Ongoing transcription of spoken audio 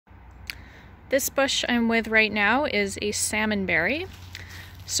This bush I'm with right now is a salmonberry.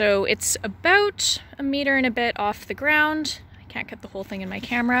 So it's about a meter and a bit off the ground. I can't get the whole thing in my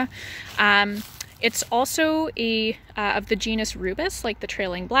camera. It's also of the genus Rubus, like the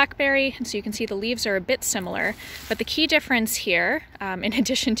trailing blackberry, and so you can see the leaves are a bit similar. But the key difference here, in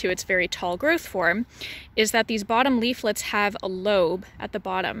addition to its very tall growth form, is that these bottom leaflets have a lobe at the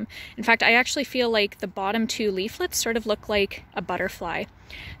bottom. In fact, I actually feel like the bottom two leaflets sort of look like a butterfly.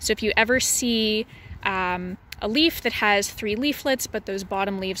 So if you ever see a leaf that has 3 leaflets, but those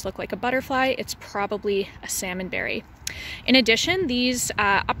bottom leaves look like a butterfly, it's probably a salmonberry. In addition, these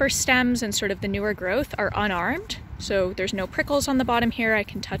upper stems and sort of the newer growth are unarmed, so there's no prickles on the bottom here. I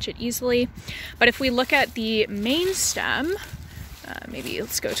can touch it easily. But if we look at the main stem, maybe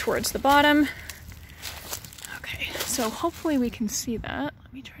let's go towards the bottom. Okay, so hopefully we can see that.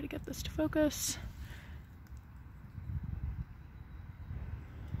 Let me try to get this to focus.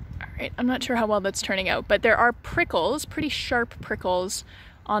 All right, I'm not sure how well that's turning out, but there are prickles, pretty sharp prickles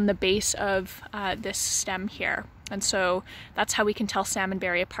on the base of this stem here. And so that's how we can tell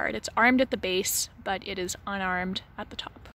salmonberry apart. It's armed at the base, but it is unarmed at the top.